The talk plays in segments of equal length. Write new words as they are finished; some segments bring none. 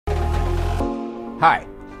Hi,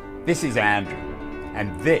 this is Andrew,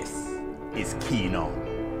 and this is Keen On,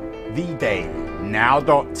 the daily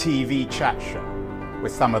now.tv chat show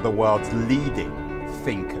with some of the world's leading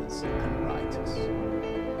thinkers and writers.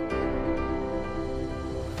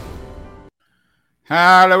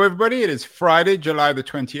 Hello, everybody. It is Friday, July the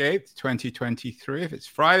 28th, 2023. If it's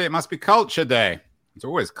Friday, it must be Culture Day. It's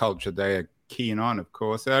always Culture Day at Keen On, of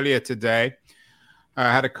course. Earlier today,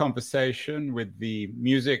 I had a conversation with the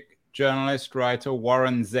music journalist, writer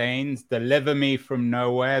Warren Zanes. Deliver Me from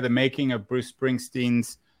Nowhere, the making of Bruce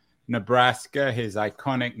Springsteen's Nebraska, his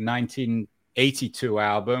iconic 1982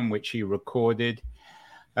 album, which he recorded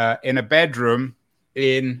in a bedroom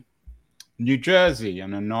in New Jersey,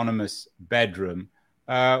 an anonymous bedroom.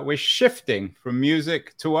 We're shifting from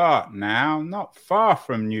music to art now. Not far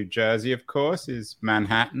from New Jersey, of course, is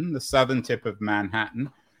Manhattan, the southern tip of Manhattan,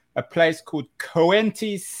 a place called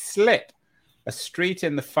Coenties Slip, a street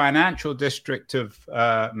in the financial district of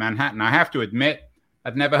Manhattan. I have to admit,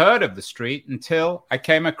 I'd never heard of the street until I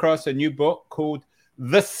came across a new book called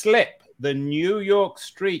The Slip, the New York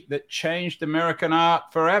Street that changed American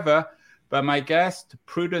art forever, by my guest,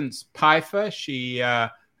 Prudence Peiffer. She,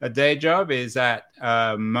 her day job is at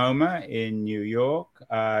MoMA in New York.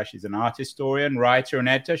 She's an art historian, writer, and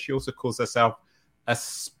editor. She also calls herself a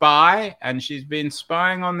spy, and she's been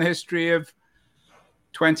spying on the history of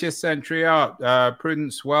 20th century art.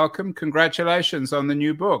 Prudence, welcome. Congratulations on the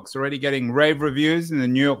new books. Already getting rave reviews in the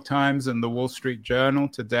New York Times and the Wall Street Journal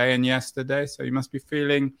today and yesterday. So you must be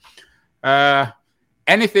feeling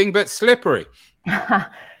anything but slippery.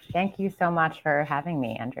 Thank you so much for having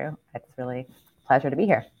me, Andrew. It's really a pleasure to be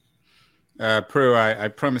here. Prue, I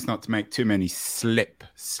promise not to make too many slip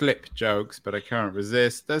jokes, but I can't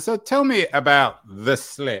resist. So tell me about The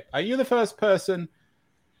Slip. Are you the first person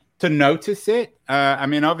to notice it? I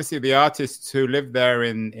mean, obviously the artists who lived there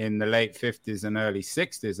in the late 50s and early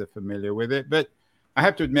 60s are familiar with it, but I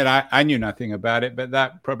have to admit I knew nothing about it, but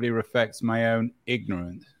that probably reflects my own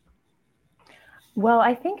ignorance. Well,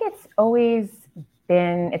 I think it's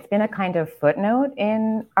been a kind of footnote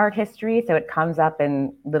in art history, so it comes up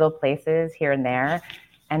in little places here and there.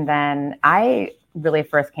 And then I really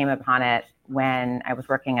first came upon it when I was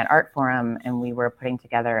working at Art Forum and we were putting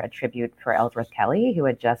together a tribute for Ellsworth Kelly, who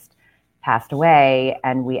had just passed away,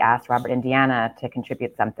 and we asked Robert Indiana to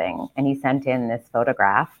contribute something. And he sent in this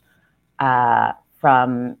photograph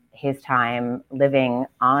from his time living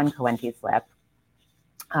on Coenties Slip,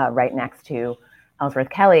 right next to Ellsworth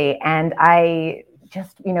Kelly. And I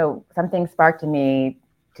just, something sparked in me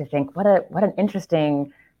to think, what an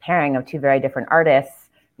interesting pairing of two very different artists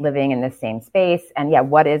living in the same space. And yeah,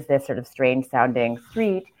 what is this sort of strange sounding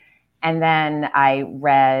street? And then I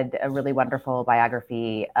read a really wonderful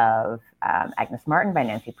biography of Agnes Martin by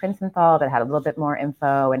Nancy Princenthal that had a little bit more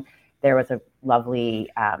info. And there was a lovely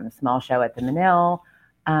small show at the Menil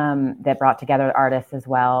that brought together artists as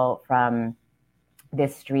well from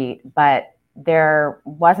this street. But there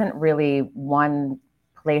wasn't really one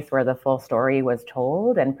place where the full story was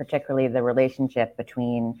told, and particularly the relationship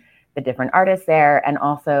between the different artists there, and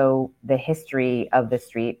also the history of the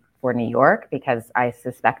street for New York, because I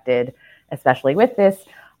suspected, especially with this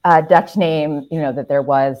Dutch name, that there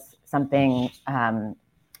was something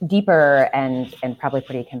deeper and probably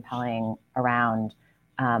pretty compelling around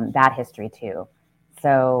that history too.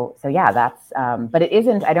 So yeah, that's, but it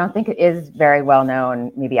isn't, I don't think it is very well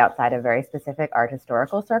known, maybe outside of very specific art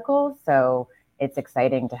historical circles. So it's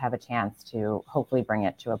exciting to have a chance to hopefully bring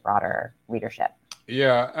it to a broader readership.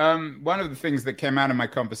 Yeah, one of the things that came out of my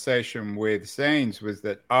conversation with Zanes was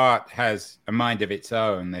that art has a mind of its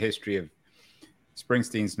own. The history of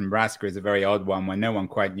Springsteen's Nebraska is a very odd one, where no one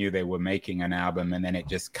quite knew they were making an album, and then it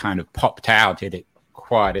just kind of popped out. It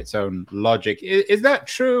acquired its own logic. Is that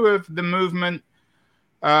true of the movement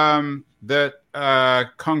that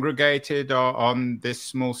congregated on this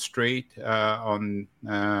small street on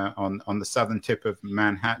the southern tip of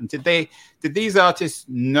Manhattan? Did these artists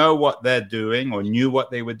know what they're doing, or knew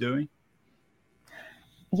what they were doing?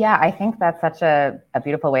 Yeah, I think that's such a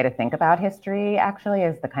beautiful way to think about history, actually,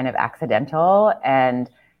 is the kind of accidental. And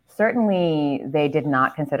certainly they did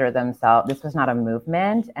not consider themselves, this was not a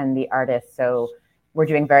movement, and the artists were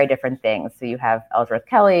doing very different things. So you have Ellsworth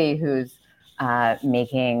Kelly, who's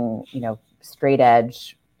making, straight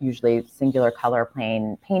edge, usually singular color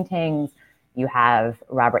plane paintings. You have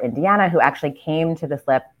Robert Indiana, who actually came to the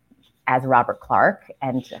Slip as Robert Clark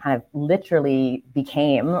and kind of literally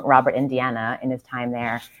became Robert Indiana in his time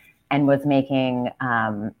there, and was making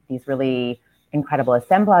these really incredible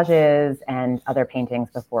assemblages and other paintings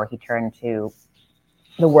before he turned to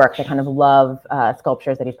the work, the kind of love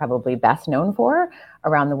sculptures that he's probably best known for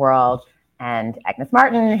around the world. and Agnes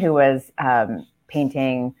Martin, who was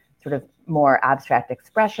painting sort of more abstract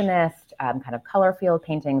expressionist, kind of color field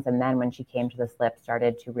paintings. And then when she came to the slip,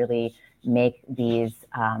 started to really make these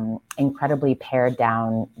incredibly pared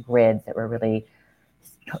down grids that were really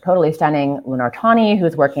totally stunning. Lenore Tawney,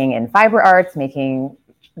 who's working in fiber arts, making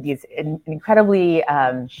these incredibly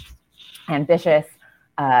ambitious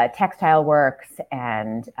textile works,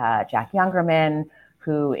 and Jack Youngerman,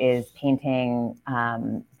 who is painting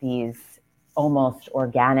these almost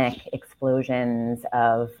organic explosions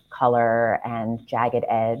of color and jagged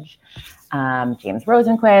edge. James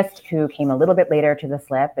Rosenquist, who came a little bit later to the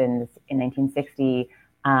slip in 1960,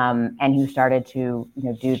 and who started to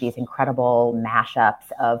do these incredible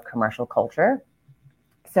mashups of commercial culture.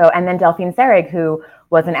 So, and then Delphine Seyrig, who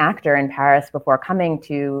was an actor in Paris before coming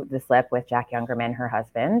to the slip with Jack Youngerman, her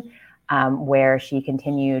husband, where she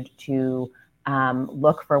continued to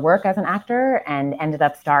look for work as an actor and ended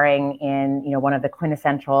up starring in one of the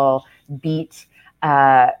quintessential beat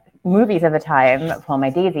movies of the time, Pull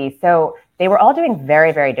My Daisy. So they were all doing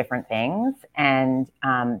very, very different things. And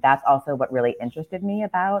that's also what really interested me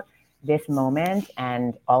about this moment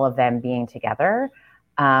and all of them being together.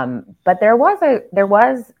 But there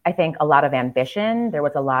was, I think, a lot of ambition. There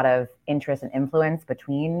was a lot of interest and influence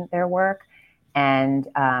between their work. And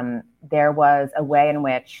there was a way in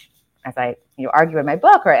which, as I argue in my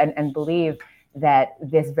book and believe, that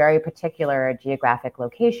this very particular geographic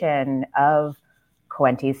location of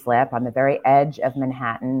Coenties Slip on the very edge of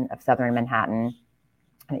Manhattan, of southern Manhattan,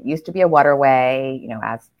 and it used to be a waterway,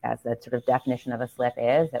 as the sort of definition of a slip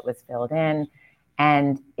is, that was filled in.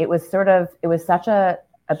 And it was such a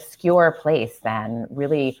obscure place then,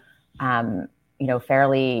 really,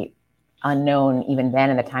 fairly unknown even then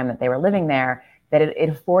in the time that they were living there, that it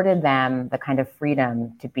afforded them the kind of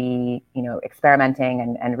freedom to be,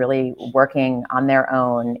 experimenting and really working on their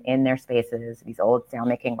own in their spaces, these old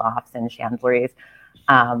sailmaking lofts and chandleries,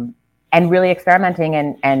 and really experimenting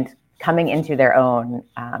and coming into their own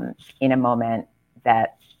in a moment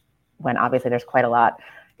that, when obviously there's quite a lot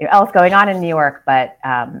else going on in New York, but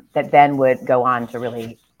that then would go on to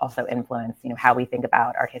really also influence, how we think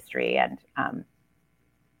about art history and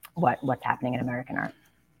what's happening in American art.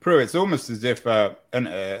 Prue, it's almost as if a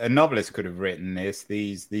novelist could have written this.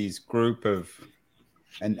 These group of,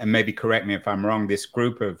 and maybe correct me if I'm wrong, this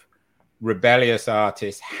group of rebellious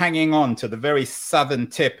artists hanging on to the very southern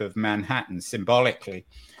tip of Manhattan symbolically.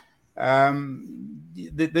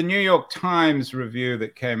 The New York Times review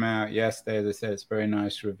that came out yesterday, as I said, it's a very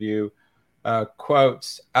nice review,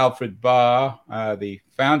 quotes Alfred Barr, the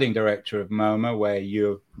founding director of MoMA, where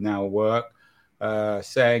you now work,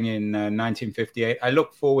 saying in 1958, "I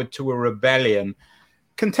look forward to a rebellion."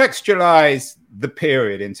 Contextualize the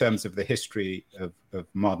period in terms of the history of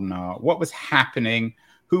modern art. What was happening?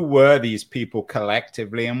 Who were these people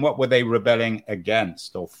collectively, and what were they rebelling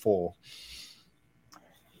against or for?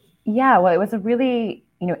 Yeah, well, it was a really,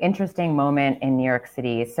 interesting moment in New York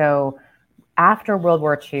City. So after World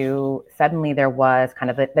War II, suddenly there was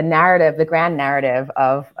kind of the narrative, the grand narrative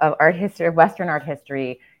of art history, of Western art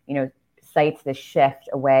history, cites this shift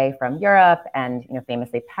away from Europe and,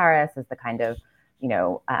 famously Paris as the kind of,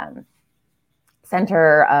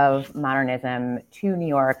 center of modernism, to New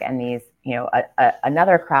York and these,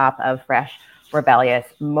 another crop of fresh, rebellious,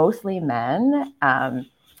 mostly men,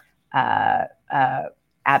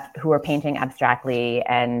 who are painting abstractly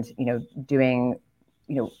and, doing,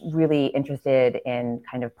 really interested in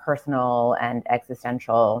kind of personal and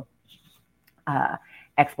existential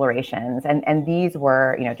explorations. And these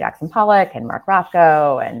were, Jackson Pollock and Mark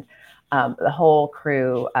Rothko and the whole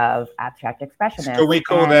crew of abstract expressionists. So we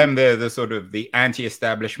call them the sort of the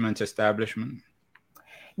anti-establishment establishment?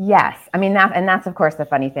 Yes. I mean, that's of course the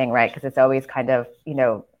funny thing, right? Because it's always kind of,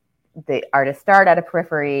 the artists start at a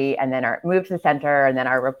periphery and then are moved to the center and then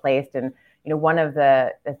are replaced. And, one of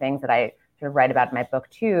the things that I sort of write about in my book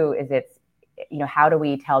too, is it's, how do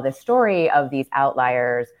we tell this story of these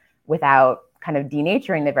outliers without kind of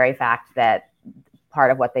denaturing the very fact that part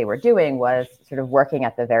of what they were doing was sort of working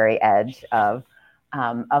at the very edge of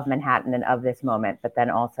Manhattan and of this moment, but then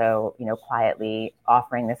also, quietly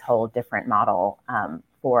offering this whole different model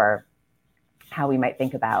for how we might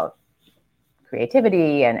think about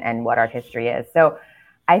creativity and what art history is. So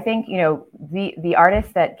I think, the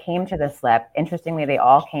artists that came to the slip, interestingly, they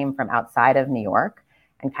all came from outside of New York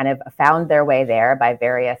and kind of found their way there by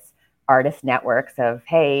various artist networks of,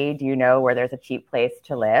 hey, do you know where there's a cheap place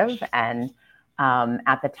to live? And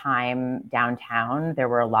at the time downtown, there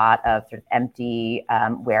were a lot of sort of empty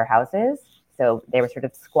warehouses. So they were sort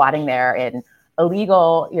of squatting there in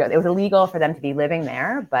illegal, it was illegal for them to be living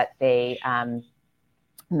there, but they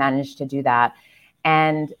managed to do that.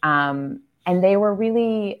 And they were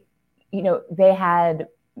really, they had,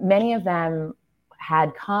 many of them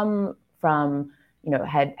had come from,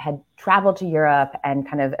 had traveled to Europe and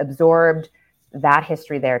kind of absorbed that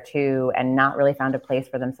history there too, and not really found a place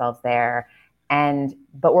for themselves there.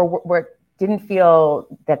 But didn't feel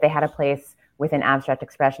that they had a place within abstract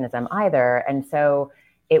expressionism either. And so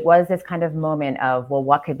it was this kind of moment of, well,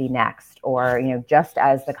 what could be next? Or, just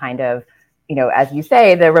as the kind of, as you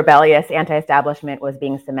say, the rebellious anti-establishment was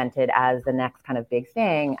being cemented as the next kind of big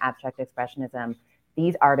thing, abstract expressionism,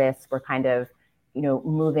 these artists were kind of,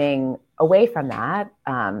 moving away from that.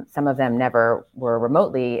 Some of them never were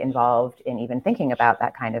remotely involved in even thinking about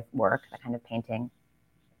that kind of work, that kind of painting.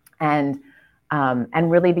 And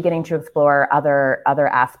really beginning to explore other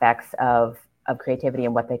aspects of creativity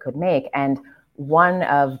and what they could make. And one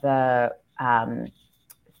of the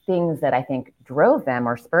things that I think drove them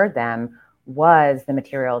or spurred them was the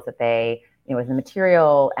materials that was the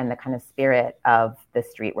material and the kind of spirit of the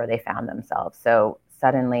street where they found themselves. So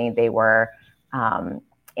suddenly they were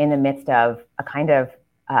in the midst of a kind of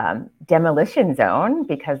demolition zone,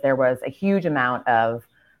 because there was a huge amount of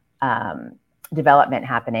development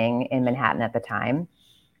happening in Manhattan at the time.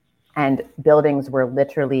 And buildings were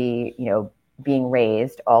literally, being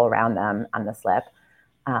raised all around them on the Slip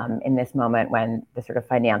in this moment when the sort of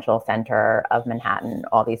financial center of Manhattan,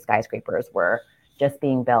 all these skyscrapers were just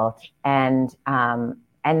being built. And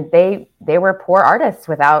they were poor artists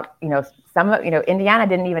without, Indiana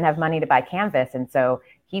didn't even have money to buy canvas. And so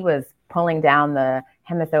he was pulling down the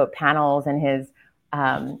hemathope panels in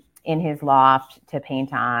his loft to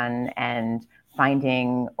paint on, and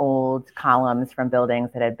finding old columns from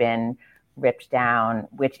buildings that had been ripped down,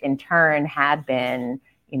 which in turn had been,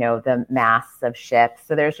 the masts of ships.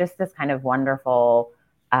 So there's just this kind of wonderful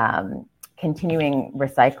continuing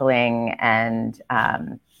recycling and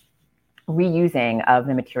reusing of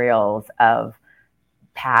the materials of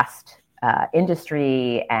past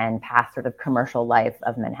industry and past sort of commercial life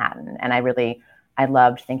of Manhattan. And I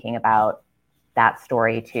loved thinking about that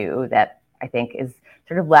story too, that I think is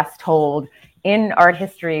sort of less told in art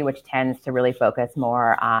history, which tends to really focus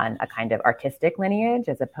more on a kind of artistic lineage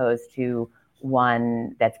as opposed to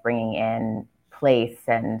one that's bringing in place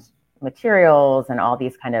and materials and all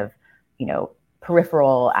these kind of,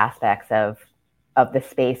 peripheral aspects of the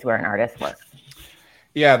space where an artist works.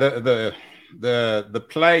 Yeah, the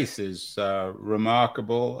place is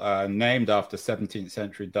remarkable, named after 17th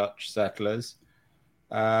century Dutch settlers.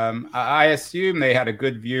 I assume they had a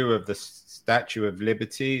good view of the Statue of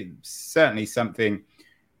Liberty, certainly something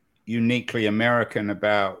uniquely American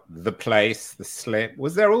about the place, the Slip.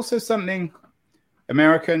 Was there also something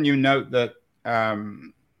American? You note that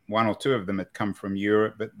one or two of them had come from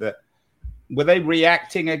Europe, but were they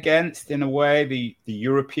reacting against, in a way, the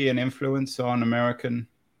European influence on American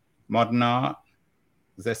modern art?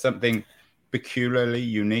 Was there something peculiarly,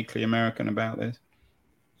 uniquely American about this?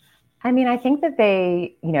 I mean, I think that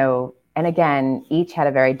they, and again, each had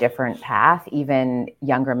a very different path. Even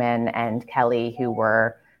Jungermann and Kelly,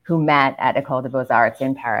 who met at École des Beaux-Arts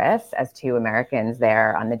in Paris as two Americans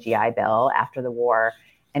there on the GI Bill after the war,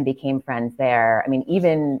 and became friends there. I mean,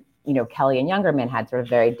 even, Kelly and Jungermann had sort of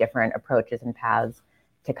very different approaches and paths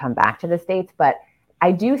to come back to the States. But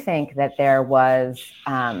I do think that there was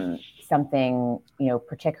something,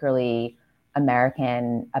 particularly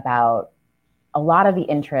American about a lot of the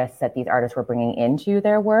interests that these artists were bringing into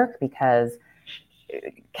their work, because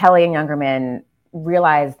Kelly and Jungermann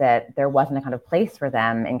realized that there wasn't a kind of place for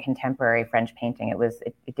them in contemporary French painting.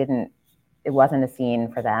 It wasn't a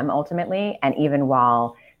scene for them ultimately. And even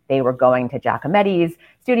while they were going to Giacometti's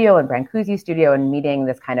studio and Brancusi's studio and meeting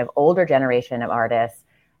this kind of older generation of artists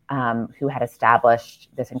who had established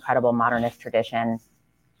this incredible modernist tradition,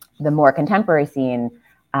 the more contemporary scene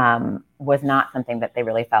was not something that they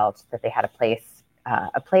really felt that they had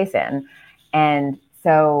a place in. And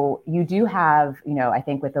so you do have, I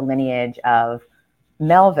think with the lineage of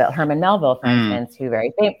Herman Melville, for instance, who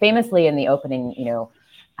very famously in the opening,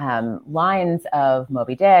 lines of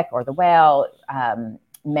Moby Dick or The Whale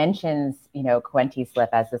mentions, Coenties Slip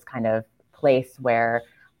as this kind of place where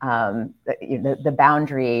the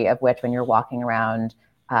boundary of which, when you're walking around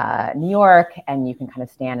New York, and you can kind of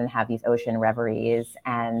stand and have these ocean reveries.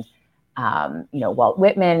 And, Walt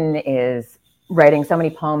Whitman is writing so many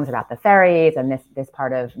poems about the ferries and this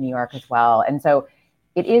part of New York as well. And so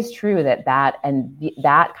it is true that that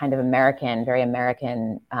kind of American, very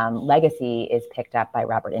American legacy is picked up by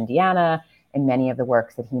Robert Indiana in many of the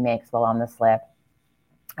works that he makes while on the Slip,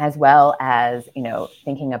 as well as,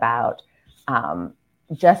 thinking about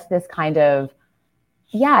just this kind of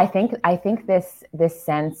Yeah, I think this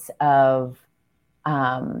sense of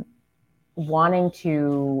wanting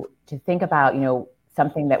to think about,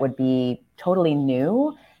 something that would be totally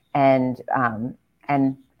new and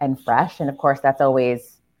and fresh, and of course that's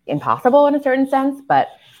always impossible in a certain sense, but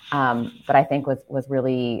I think was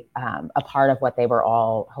really a part of what they were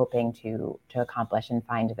all hoping to accomplish and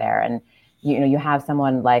find there. And you have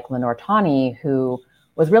someone like Lenore Tawney, who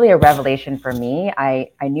was really a revelation for me. I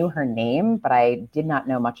knew her name, but I did not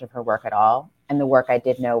know much of her work at all. And the work I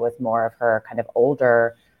did know was more of her kind of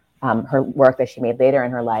older, her work that she made later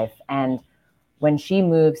in her life. And when she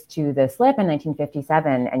moves to the Slip in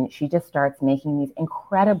 1957, and she just starts making these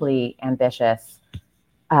incredibly ambitious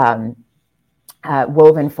um,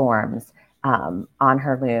 woven forms on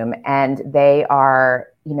her loom, and they are,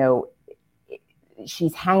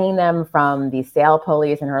 she's hanging them from these sail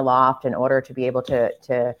pulleys in her loft in order to be able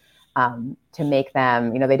to make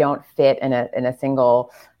them. They don't fit in a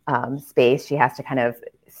single space. She has to kind of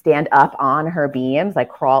stand up on her beams, like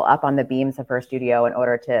crawl up on the beams of her studio in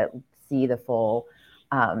order to see the full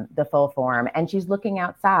form. And she's looking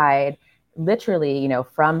outside, literally,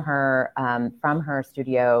 from her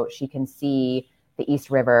studio. She can see the East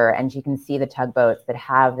River, and she can see the tugboats that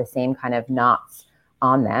have the same kind of knots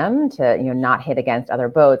on them to not hit against other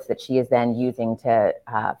boats that she is then using to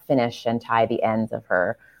finish and tie the ends of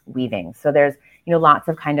her weaving. So there's lots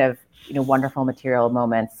of kind of wonderful material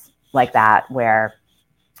moments like that, where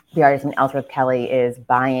the artist Ellsworth Kelly is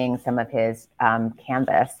buying some of his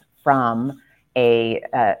canvas from a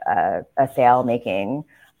sail making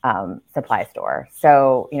supply store.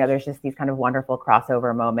 So there's just these kind of wonderful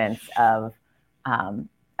crossover moments of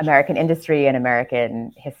American industry and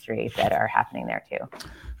American history that are happening there too.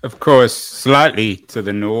 Of course, slightly to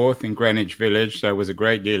the north in Greenwich Village, there was a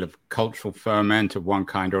great deal of cultural ferment of one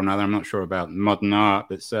kind or another. I'm not sure about modern art,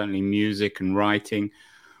 but certainly music and writing.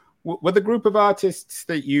 Were the group of artists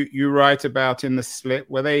that you write about in the Slip,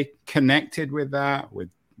 were they connected with that, with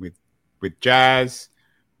jazz,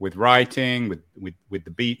 with writing, with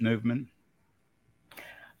the beat movement?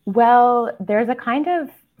 Well, there's a kind of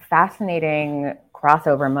fascinating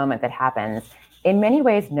crossover moment that happens. In many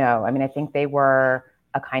ways, no. I mean, I think they were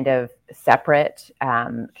a kind of separate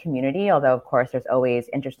community, although of course there's always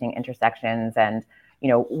interesting intersections. And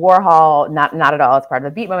Warhol, not at all as part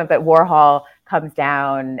of the beat moment, but Warhol comes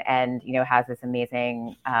down and has this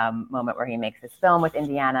amazing moment where he makes this film with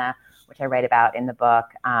Indiana, which I write about in the book.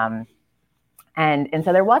 And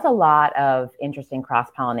so there was a lot of interesting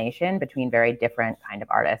cross-pollination between very different kind of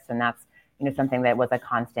artists, and that's something that was a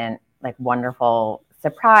constant, like, wonderful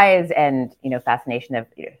surprise and fascination of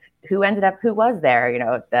who was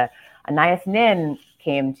there. The Anais Nin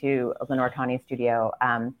came to Lenore Tawney's studio,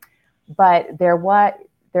 but there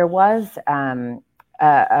was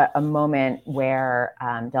a moment where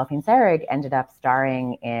Delphine Seyrig ended up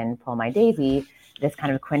starring in Pull My Daisy, this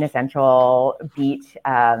kind of quintessential beat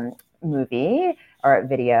movie or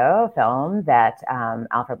video film that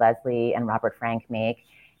Alfred Leslie and Robert Frank make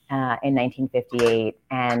in 1958,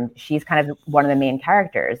 and she's kind of one of the main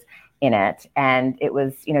characters in it. And it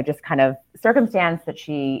was, just kind of circumstance that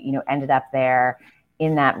she, ended up there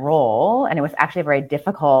in that role, and it was actually a very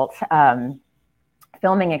difficult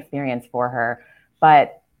filming experience for her.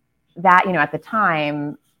 But that, at the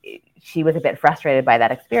time, she was a bit frustrated by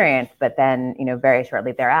that experience. But then, very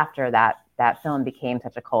shortly thereafter, that film became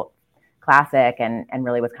such a cult classic and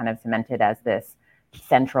really was kind of cemented as this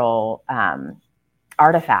central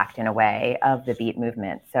artifact in a way of the beat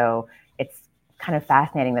movement. So it's kind of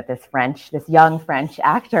fascinating that this young French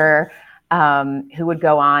actor who would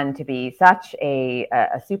go on to be such a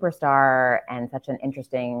superstar and such an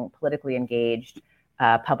interesting, politically engaged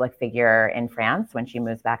public figure in France when she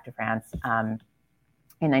moves back to France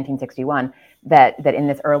in 1961, that in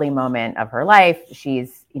this early moment of her life,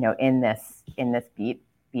 she's in this beat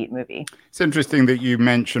movie. It's interesting that you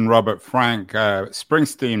mentioned Robert Frank.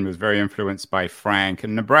 Springsteen was very influenced by Frank,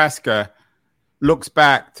 and Nebraska looks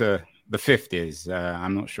back to the 50s.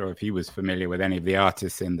 I'm not sure if he was familiar with any of the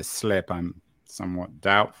artists in the Slip. I'm somewhat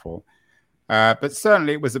doubtful. But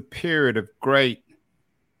certainly it was a period of great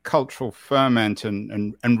cultural ferment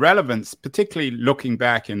and relevance, particularly looking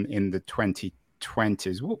back in the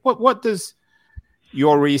 2020s. What does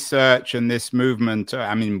your research and this movement,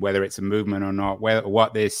 I mean, whether it's a movement or not,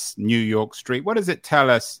 what this New York Street, what does it tell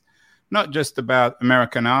us, not just about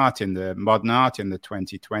American art modern art in the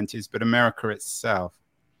 2020s, but America itself?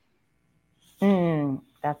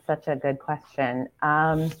 That's such a good question.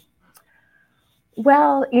 Well,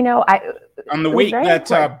 on the week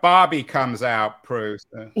that Barbie comes out, Prue.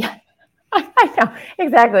 Yeah, I know,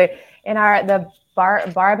 exactly. In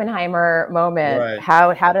Barbenheimer moment. Right.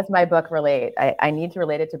 How does my book relate? I need to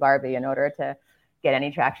relate it to Barbie in order to get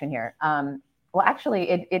any traction here. Well, actually,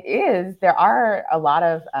 it is. There are a lot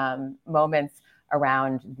of moments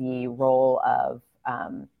around the role of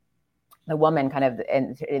the woman kind of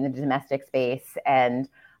in the domestic space, and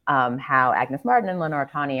how Agnes Martin and Lenore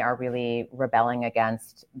Tawney are really rebelling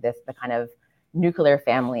against the kind of nuclear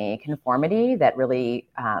family conformity that really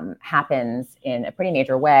happens in a pretty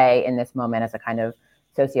major way in this moment as a kind of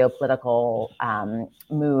socio-political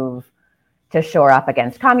move to shore up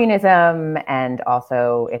against communism. And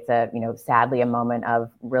also it's sadly a moment of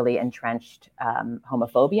really entrenched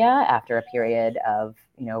homophobia after a period of,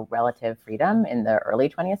 relative freedom in the early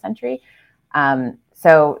 20th century.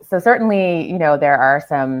 So certainly, there are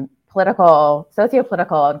some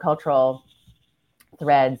socio-political and cultural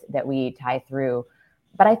threads that we tie through.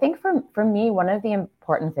 But I think for me, one of the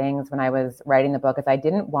important things when I was writing the book is I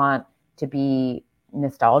didn't want to be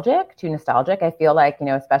too nostalgic. I feel like,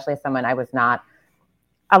 especially as someone, I was not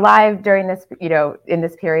alive during this, in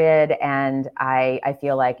this period. And I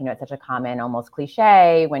feel like, it's such a common, almost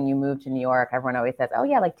cliche when you move to New York, everyone always says, oh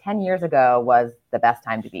yeah, like 10 years ago was the best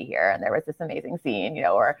time to be here. And there was this amazing scene,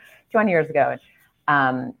 or 20 years ago.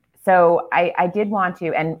 So I did want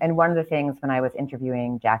to, and one of the things when I was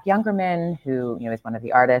interviewing Jack Youngerman, who, is one of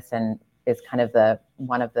the artists and is kind of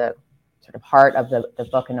one of the sort of heart of the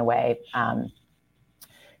book in a way,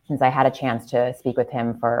 since I had a chance to speak with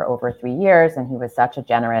him for over 3 years, and he was such a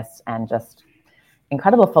generous and just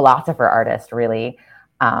incredible philosopher artist, really,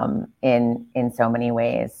 in so many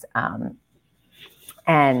ways.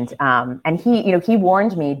 And he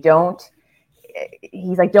warned me, don't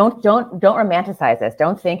romanticize this.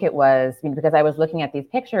 Don't think it was, because I was looking at these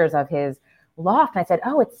pictures of his loft, and I said,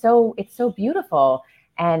 oh, it's so beautiful.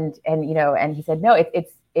 And he said, no,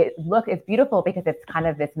 it's beautiful because it's kind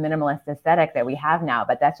of this minimalist aesthetic that we have now,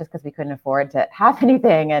 but that's just because we couldn't afford to have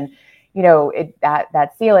anything. And,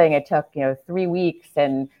 that ceiling, it took, 3 weeks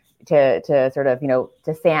and to sort of,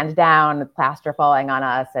 to sand down, the plaster falling on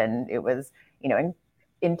us. And it was,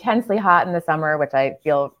 intensely hot in the summer, which I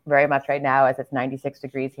feel very much right now as it's 96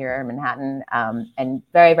 degrees here in Manhattan, and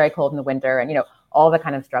very, very cold in the winter, and, all the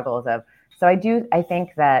kind of struggles of, so I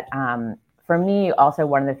think that, for me, also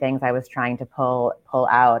one of the things I was trying to pull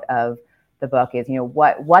out of the book is,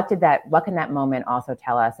 what can that moment also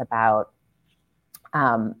tell us about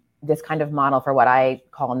this kind of model for what I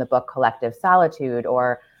call in the book collective solitude,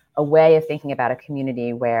 or a way of thinking about a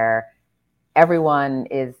community where everyone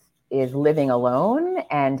is living alone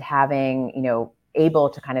and having, able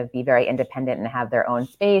to kind of be very independent and have their own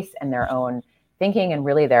space and their own thinking and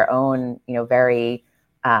really their own, very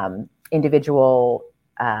individual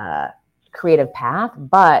creative path.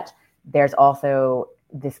 But there's also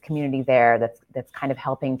this community there that's kind of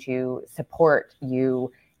helping to support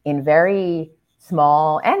you in very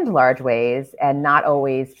small and large ways, and not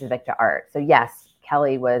always specific to art. So yes,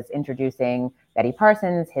 Kelly was introducing Betty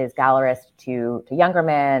Parsons, his gallerist, to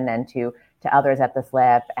Youngerman and to others at the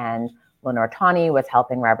Slip, and Lenore Tawney was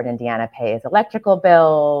helping Robert Indiana pay his electrical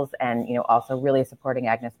bills, and also really supporting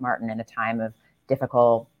Agnes Martin in a time of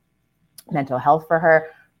difficult mental health for her.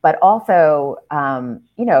 But also,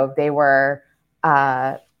 they were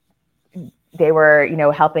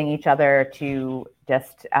helping each other to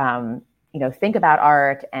just think about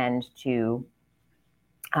art, and to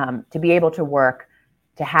be able to work,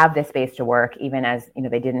 to have this space to work, even as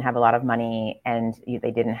they didn't have a lot of money, and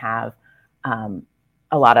they didn't have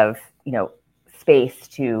a lot of space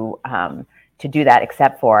to do that,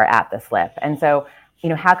 except for at the Slip. And so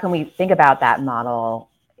how can we think about that model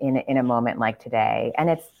in a moment like today? And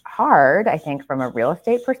it's hard, I think, from a real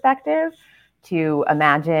estate perspective, to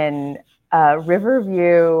imagine a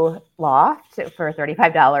Riverview loft for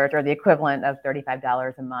 $35, or the equivalent of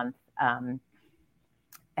 $35 a month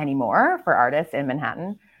anymore for artists in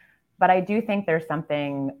Manhattan. But I do think there's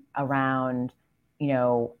something around,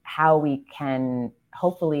 how we can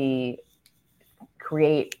hopefully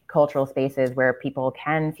create cultural spaces where people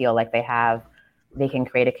can feel like they can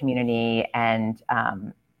create a community, and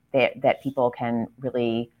that people can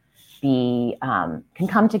really be, can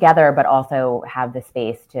come together, but also have the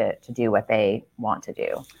space to do what they want to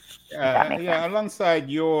do. Yeah, alongside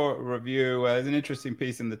your review, there's an interesting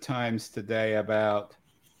piece in the Times today about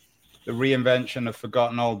the reinvention of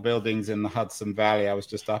forgotten old buildings in the Hudson Valley. I was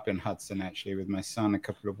just up in Hudson, actually, with my son a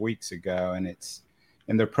couple of weeks ago, and it's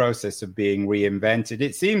in the process of being reinvented.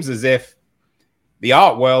 It seems as if the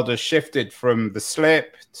art world has shifted from the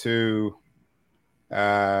Slip to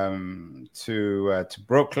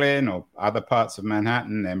Brooklyn, or other parts of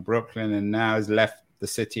Manhattan, and Brooklyn, and now has left the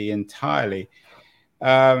city entirely.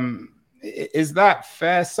 Is that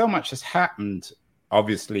fair? So much has happened,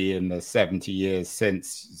 obviously, in the 70 years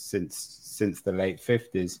since the late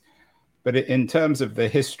 50s. But in terms of the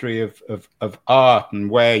history of art and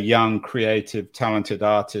where young, creative, talented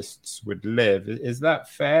artists would live, is that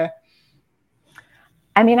fair?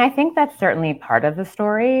 I mean, I think that's certainly part of the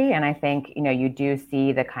story. And I think, you do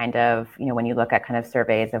see the kind of, when you look at kind of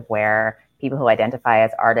surveys of where people who identify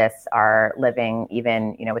as artists are living,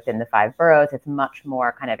 even, within the 5 boroughs, it's much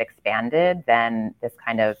more kind of expanded than this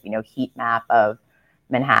kind of, heat map of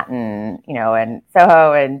Manhattan, and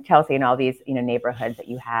Soho and Chelsea and all these, neighborhoods that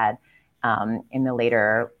you had in the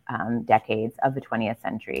later decades of the 20th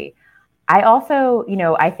century. I also,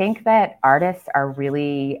 I think that artists are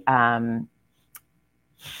really,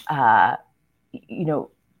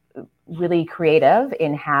 really creative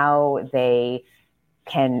in how they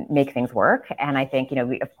can make things work. And I think,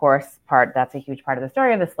 of course, that's a huge part of the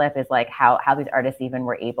story of the slip is like how these artists even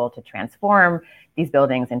were able to transform these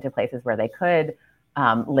buildings into places where they could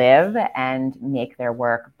live and make their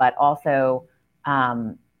work. But also,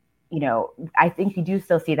 I think you do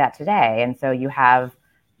still see that today. And so you have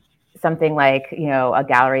something like, a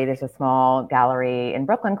gallery, there's a small gallery in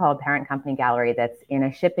Brooklyn called Parent Company Gallery that's in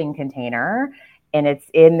a shipping container. And it's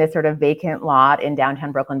in this sort of vacant lot in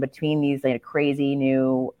downtown Brooklyn between these crazy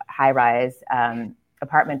new high-rise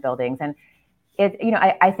apartment buildings. And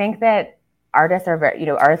I think that artists are very,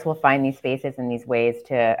 artists will find these spaces and these ways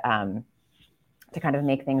to kind of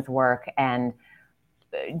make things work. And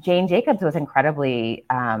Jane Jacobs was incredibly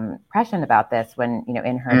prescient about this when,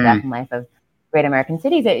 in her Death and Life of Great American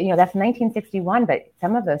Cities, that's 1961, but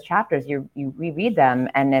some of those chapters, you reread them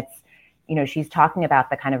and it's, she's talking about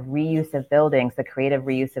the kind of reuse of buildings, the creative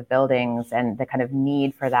reuse of buildings and the kind of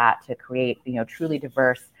need for that to create, truly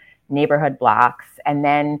diverse neighborhood blocks. And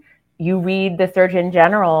then you read the Surgeon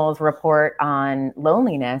General's report on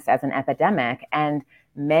loneliness as an epidemic and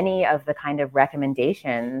many of the kind of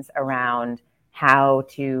recommendations around how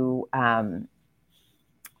to,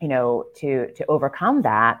 to overcome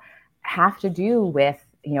that have to do with,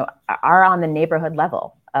 are on the neighborhood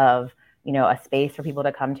level of, a space for people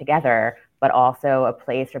to come together, but also a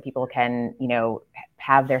place where people can,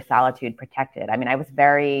 have their solitude protected. I mean, I was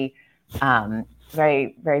very,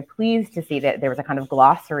 very, very pleased to see that there was a kind of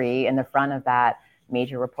glossary in the front of that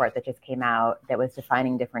major report that just came out that was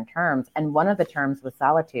defining different terms. And one of the terms was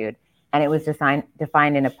solitude. And it was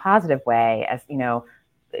defined in a positive way as,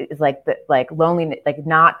 it's like loneliness, like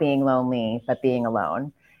not being lonely, but being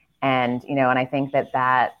alone. And, and I think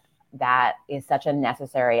that is such a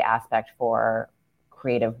necessary aspect for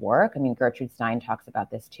creative work. I mean, Gertrude Stein talks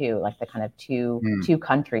about this too, like the kind of two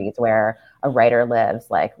countries where a writer lives,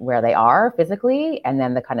 like where they are physically, and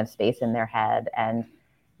then the kind of space in their head. And,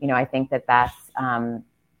 I think that's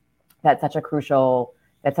such a crucial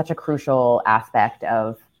aspect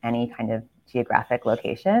of any kind of geographic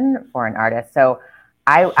location for an artist. So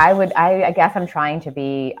I guess I'm trying to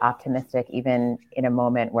be optimistic, even in a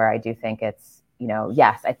moment where I do think it's,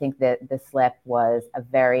 yes, I think that the slip was a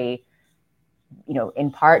very, in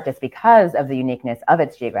part just because of the uniqueness of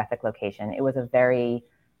its geographic location, it was a very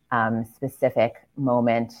specific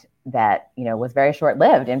moment that, was very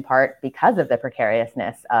short-lived, in part because of the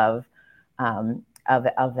precariousness of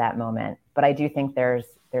that moment. But I do think there's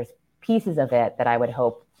pieces of it that I would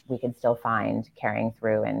hope we can still find carrying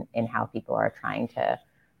through in how people are trying to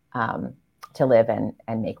live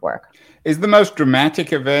and make work. Is the most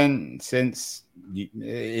dramatic event since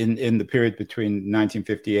in the period between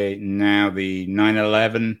 1958 and now the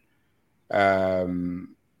 9/11,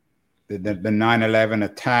 the 9/11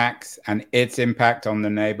 attacks and its impact on the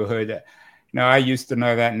neighborhood? I used to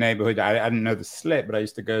know that neighborhood. I didn't know the slip, but I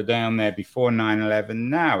used to go down there before 9/11.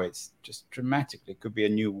 Now it's just dramatically, it could be a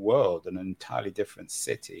new world, an entirely different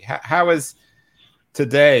city. How has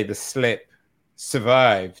today the slip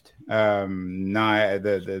survived not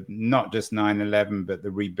just 9/11, but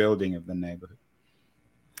the rebuilding of the neighborhood?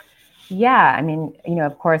 Yeah, I mean,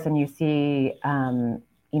 of course, when you see,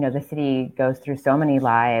 the city goes through so many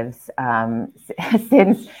lives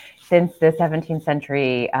since the 17th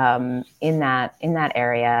century in that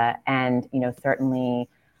area, and certainly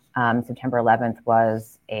September 11th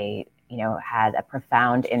was had a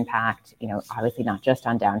profound impact. Obviously not just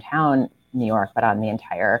on downtown New York, but on the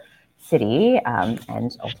entire city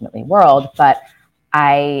and ultimately world. But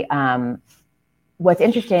what's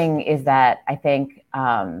interesting is that I think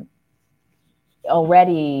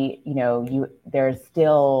already there's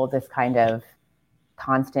still this kind of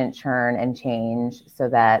constant churn and change, so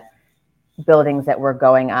that buildings that were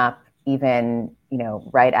going up even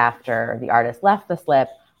right after the artist left the slip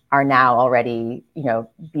are now already,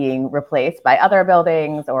 being replaced by other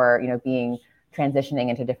buildings, or, being transitioning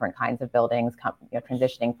into different kinds of buildings,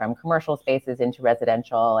 transitioning from commercial spaces into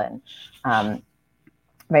residential, and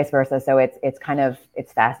vice versa. So it's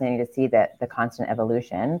fascinating to see that the constant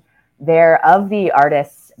evolution there of the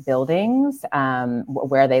artists' buildings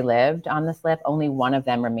where they lived on the slip. Only one of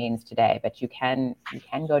them remains today, but you can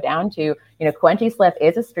go down to, Coenties Slip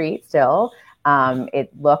is a street still. It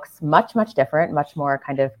looks much different, much more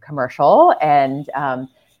kind of commercial, and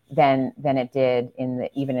than it did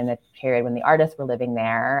even in the period when the artists were living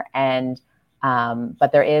there. And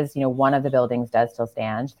but there is, one of the buildings does still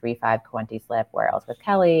stand, 3-5 Coenties Slip, where Ellsworth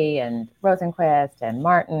Kelly and Rosenquist and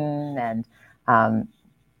Martin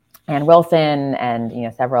and Wilson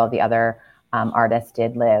and, several of the other artists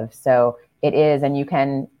did live. So it is, and you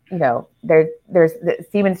can, there's the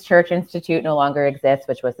Siemens Church Institute no longer exists,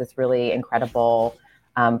 which was this really incredible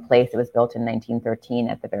place. It was built in 1913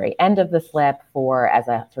 at the very end of the slip as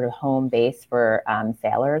a sort of home base for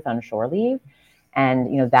sailors on shore leave.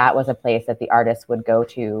 And, that was a place that the artists would go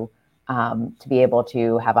to be able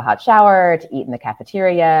to have a hot shower, to eat in the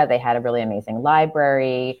cafeteria. They had a really amazing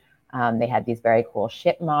library. They had these very cool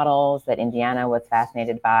ship models that Indiana was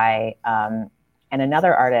fascinated by. And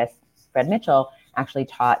another artist, Fred Mitchell, actually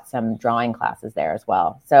taught some drawing classes there as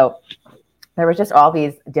well. So there was just all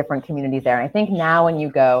these different communities there. And I think now when you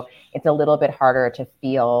go, it's a little bit harder to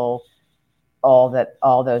feel all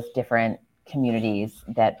those different communities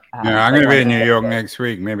that. Yeah, I'm going to be in New York next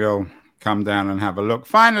week. Maybe I'll come down and have a look.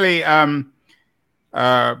 Finally,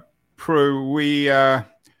 Prue,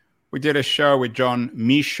 we did a show with John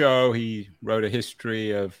Michaud. He wrote a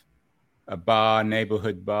history of a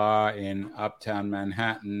neighborhood bar in uptown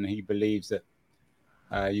Manhattan. He believes that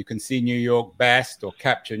you can see New York best or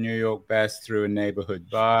capture New York best through a neighborhood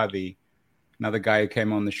bar. Another guy who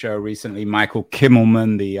came on the show recently, Michael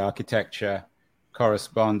Kimmelman, the architecture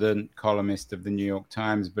correspondent, columnist of the New York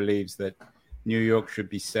Times, believes that New York should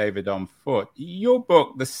be savored on foot. Your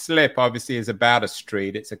book, The Slip, obviously is about a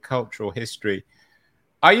street. It's a cultural history.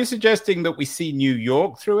 Are you suggesting that we see New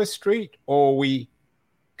York through a street, or we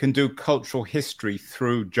can do cultural history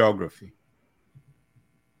through geography?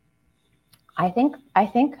 I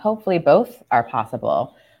think hopefully both are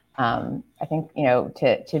possible. I think,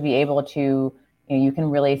 to be able to, you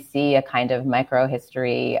can really see a kind of micro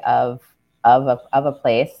history of a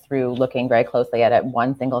place through looking very closely at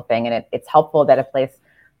one single thing. And it's helpful that a place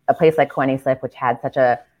like Coenties Slip, which had such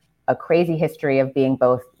a crazy history of being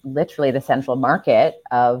both literally the central market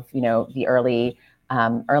of, the early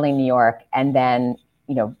New York, and then,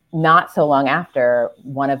 not so long after,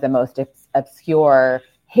 one of the most obscure,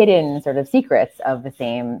 hidden sort of secrets of the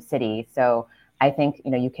same city. So I think,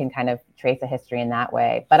 you can kind of trace a history in that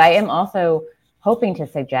way. But I am also hoping to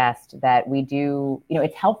suggest that we do,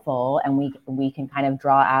 it's helpful, and we can kind of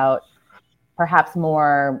draw out perhaps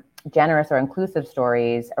more generous or inclusive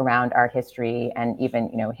stories around art history and even,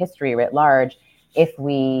 history writ large, if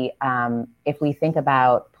we think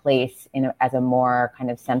about place as a more kind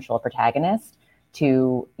of central protagonist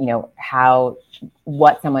to,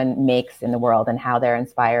 what someone makes in the world and how they're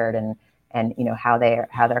inspired and how they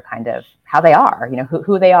are,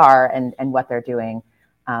 who they are and what they're doing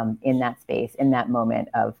in that space, in that moment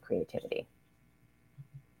of creativity.